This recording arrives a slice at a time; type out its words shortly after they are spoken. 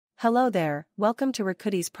Hello there, welcome to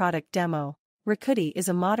Recooty's product demo. Recooty is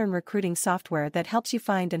a modern recruiting software that helps you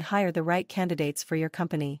find and hire the right candidates for your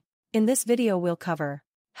company. In this video we'll cover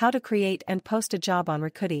how to create and post a job on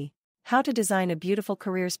Recooty, how to design a beautiful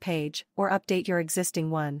careers page or update your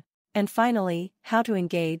existing one, and finally, how to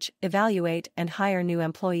engage, evaluate, and hire new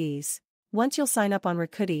employees. Once you'll sign up on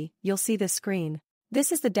Recooty, you'll see this screen.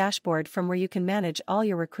 This is the dashboard from where you can manage all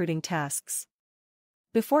your recruiting tasks.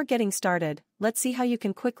 Before getting started, let's see how you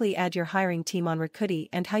can quickly add your hiring team on Recooty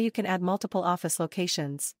and how you can add multiple office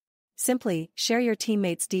locations. Simply, share your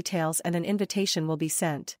teammates' details and an invitation will be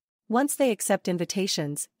sent. Once they accept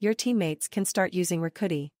invitations, your teammates can start using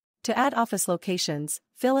Recooty. To add office locations,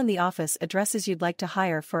 fill in the office addresses you'd like to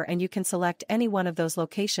hire for and you can select any one of those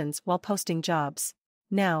locations while posting jobs.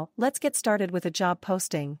 Now, let's get started with a job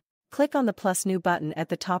posting. Click on the plus new button at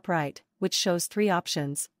the top right, which shows 3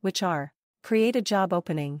 options, which are create a job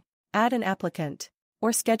opening, add an applicant,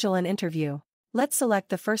 or schedule an interview. Let's select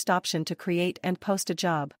the first option to create and post a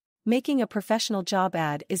job. Making a professional job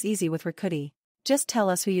ad is easy with Recooty. Just tell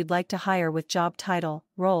us who you'd like to hire with job title,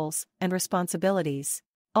 roles, and responsibilities.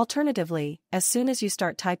 Alternatively, as soon as you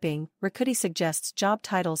start typing, Recooty suggests job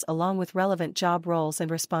titles along with relevant job roles and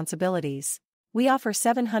responsibilities. We offer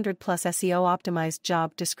 700+ SEO-optimized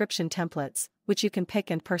job description templates, which you can pick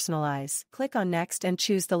and personalize. Click on Next and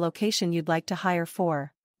choose the location you'd like to hire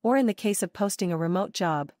for. Or in the case of posting a remote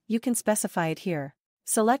job, you can specify it here.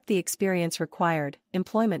 Select the experience required,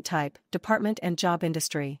 employment type, department and job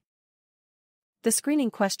industry. The screening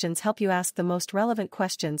questions help you ask the most relevant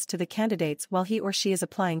questions to the candidates while he or she is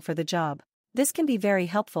applying for the job. This can be very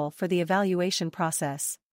helpful for the evaluation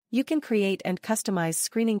process. You can create and customize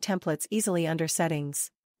screening templates easily under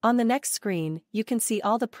Settings. On the next screen, you can see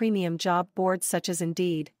all the premium job boards such as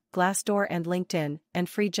Indeed, Glassdoor and LinkedIn, and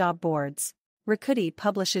free job boards. Recooty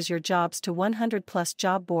publishes your jobs to 100+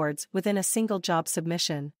 job boards within a single job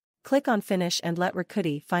submission. Click on Finish and let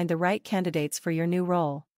Recooty find the right candidates for your new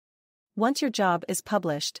role. Once your job is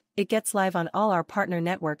published, it gets live on all our partner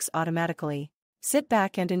networks automatically. Sit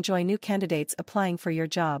back and enjoy new candidates applying for your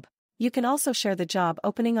job. You can also share the job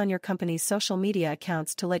opening on your company's social media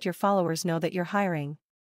accounts to let your followers know that you're hiring.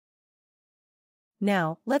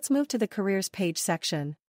 Now, let's move to the Careers page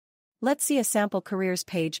section. Let's see a sample careers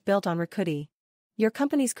page built on Recooty. Your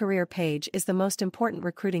company's career page is the most important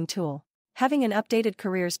recruiting tool. Having an updated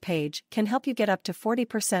careers page can help you get up to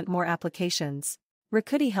 40% more applications.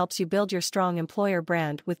 Recooty helps you build your strong employer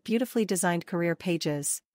brand with beautifully designed career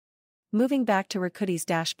pages. Moving back to Recooty's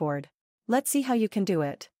dashboard. Let's see how you can do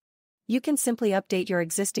it. You can simply update your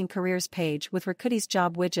existing careers page with Recooty's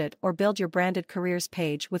job widget or build your branded careers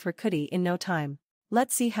page with Recooty in no time.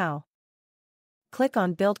 Let's see how. Click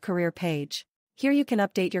on Build Career Page. Here you can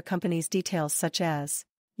update your company's details such as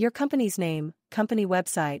your company's name, company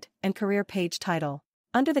website, and career page title.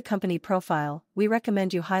 Under the company profile, we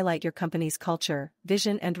recommend you highlight your company's culture,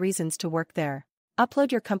 vision and reasons to work there.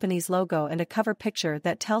 Upload your company's logo and a cover picture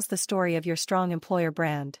that tells the story of your strong employer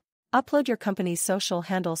brand. Upload your company's social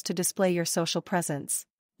handles to display your social presence.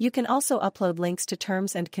 You can also upload links to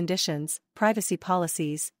terms and conditions, privacy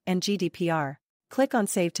policies, and GDPR. Click on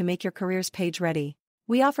Save to make your careers page ready.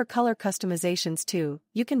 We offer color customizations too.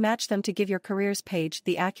 You can match them to give your careers page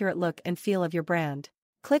the accurate look and feel of your brand.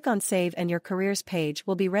 Click on Save and your careers page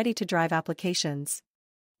will be ready to drive applications.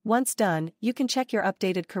 Once done, you can check your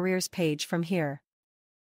updated careers page from here.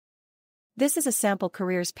 This is a sample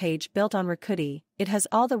careers page built on Recooty. It has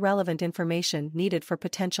all the relevant information needed for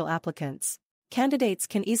potential applicants. Candidates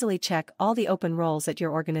can easily check all the open roles at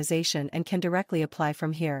your organization and can directly apply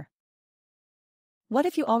from here. What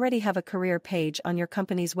if you already have a career page on your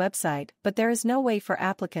company's website, but there is no way for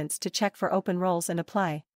applicants to check for open roles and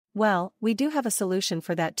apply? Well, we do have a solution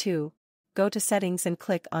for that too. Go to Settings and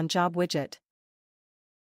click on Job Widget.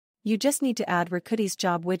 You just need to add Recooty's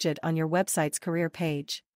job widget on your website's career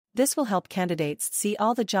page. This will help candidates see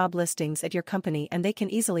all the job listings at your company and they can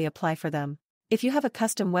easily apply for them. If you have a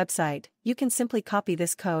custom website, you can simply copy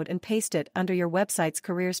this code and paste it under your website's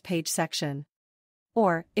careers page section.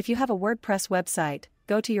 Or, if you have a WordPress website,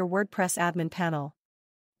 go to your WordPress admin panel.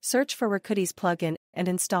 Search for Recooty's plugin and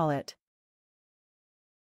install it.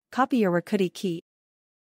 Copy your Recooty key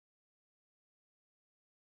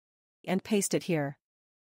and paste it here.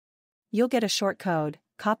 You'll get a short code.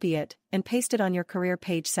 Copy it, and paste it on your career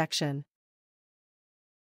page section.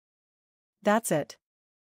 That's it.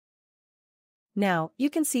 Now,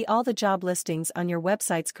 you can see all the job listings on your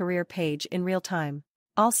website's career page in real time.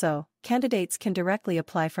 Also, candidates can directly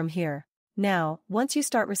apply from here. Now, once you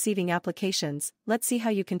start receiving applications, let's see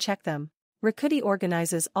how you can check them. Recooty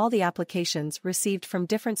organizes all the applications received from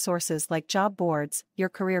different sources like job boards, your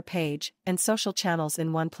career page, and social channels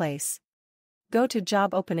in one place. Go to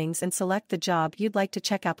Job Openings and select the job you'd like to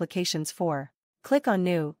check applications for. Click on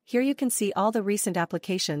New. Here you can see all the recent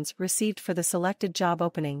applications received for the selected job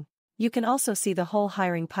opening. You can also see the whole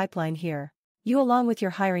hiring pipeline here. You along with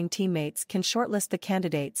your hiring teammates can shortlist the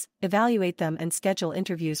candidates, evaluate them and schedule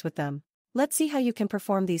interviews with them. Let's see how you can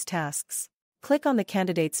perform these tasks. Click on the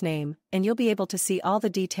candidate's name, and you'll be able to see all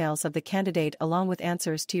the details of the candidate along with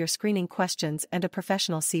answers to your screening questions and a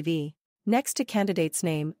professional CV. Next to candidate's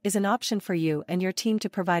name is an option for you and your team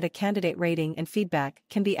to provide a candidate rating, and feedback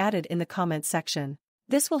can be added in the comments section.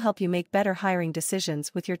 This will help you make better hiring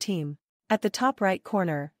decisions with your team. At the top right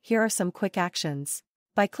corner, here are some quick actions.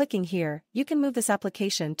 By clicking here, you can move this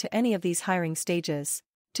application to any of these hiring stages.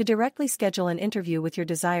 To directly schedule an interview with your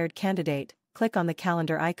desired candidate, click on the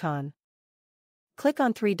calendar icon. Click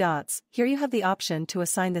on three dots. Here you have the option to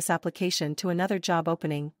assign this application to another job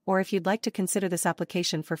opening, or if you'd like to consider this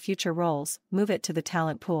application for future roles, move it to the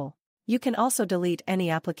talent pool. You can also delete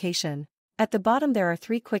any application. At the bottom there are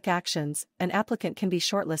three quick actions. An applicant can be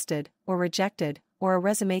shortlisted, or rejected, or a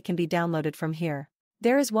resume can be downloaded from here.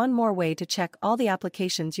 There is one more way to check all the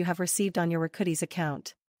applications you have received on your Recooty's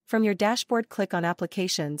account. From your dashboard, click on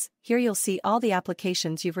Applications. Here you'll see all the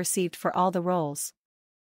applications you've received for all the roles.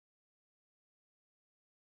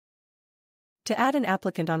 To add an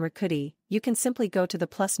applicant on Recooty, you can simply go to the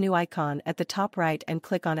plus new icon at the top right and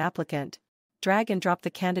click on Applicant. Drag and drop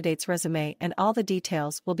the candidate's resume and all the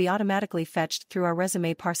details will be automatically fetched through our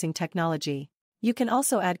resume parsing technology. You can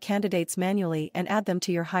also add candidates manually and add them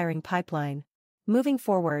to your hiring pipeline. Moving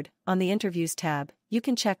forward, on the Interviews tab, you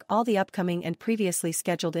can check all the upcoming and previously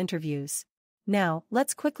scheduled interviews. Now,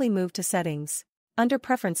 let's quickly move to Settings. Under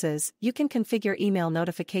Preferences, you can configure email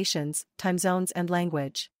notifications, time zones and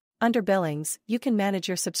language. Under Billings, you can manage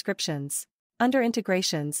your subscriptions. Under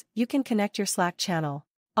Integrations, you can connect your Slack channel.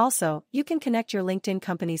 Also, you can connect your LinkedIn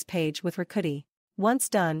company's page with Recooty. Once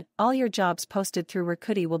done, all your jobs posted through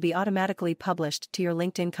Recooty will be automatically published to your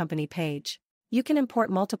LinkedIn company page. You can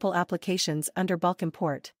import multiple applications under Bulk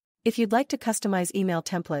Import. If you'd like to customize email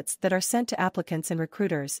templates that are sent to applicants and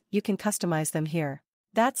recruiters, you can customize them here.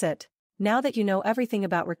 That's it. Now that you know everything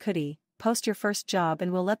about Recooty, post your first job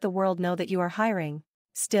and we'll let the world know that you are hiring.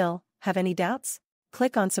 Still, have any doubts?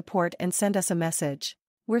 Click on Support and send us a message.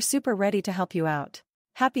 We're super ready to help you out.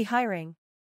 Happy hiring!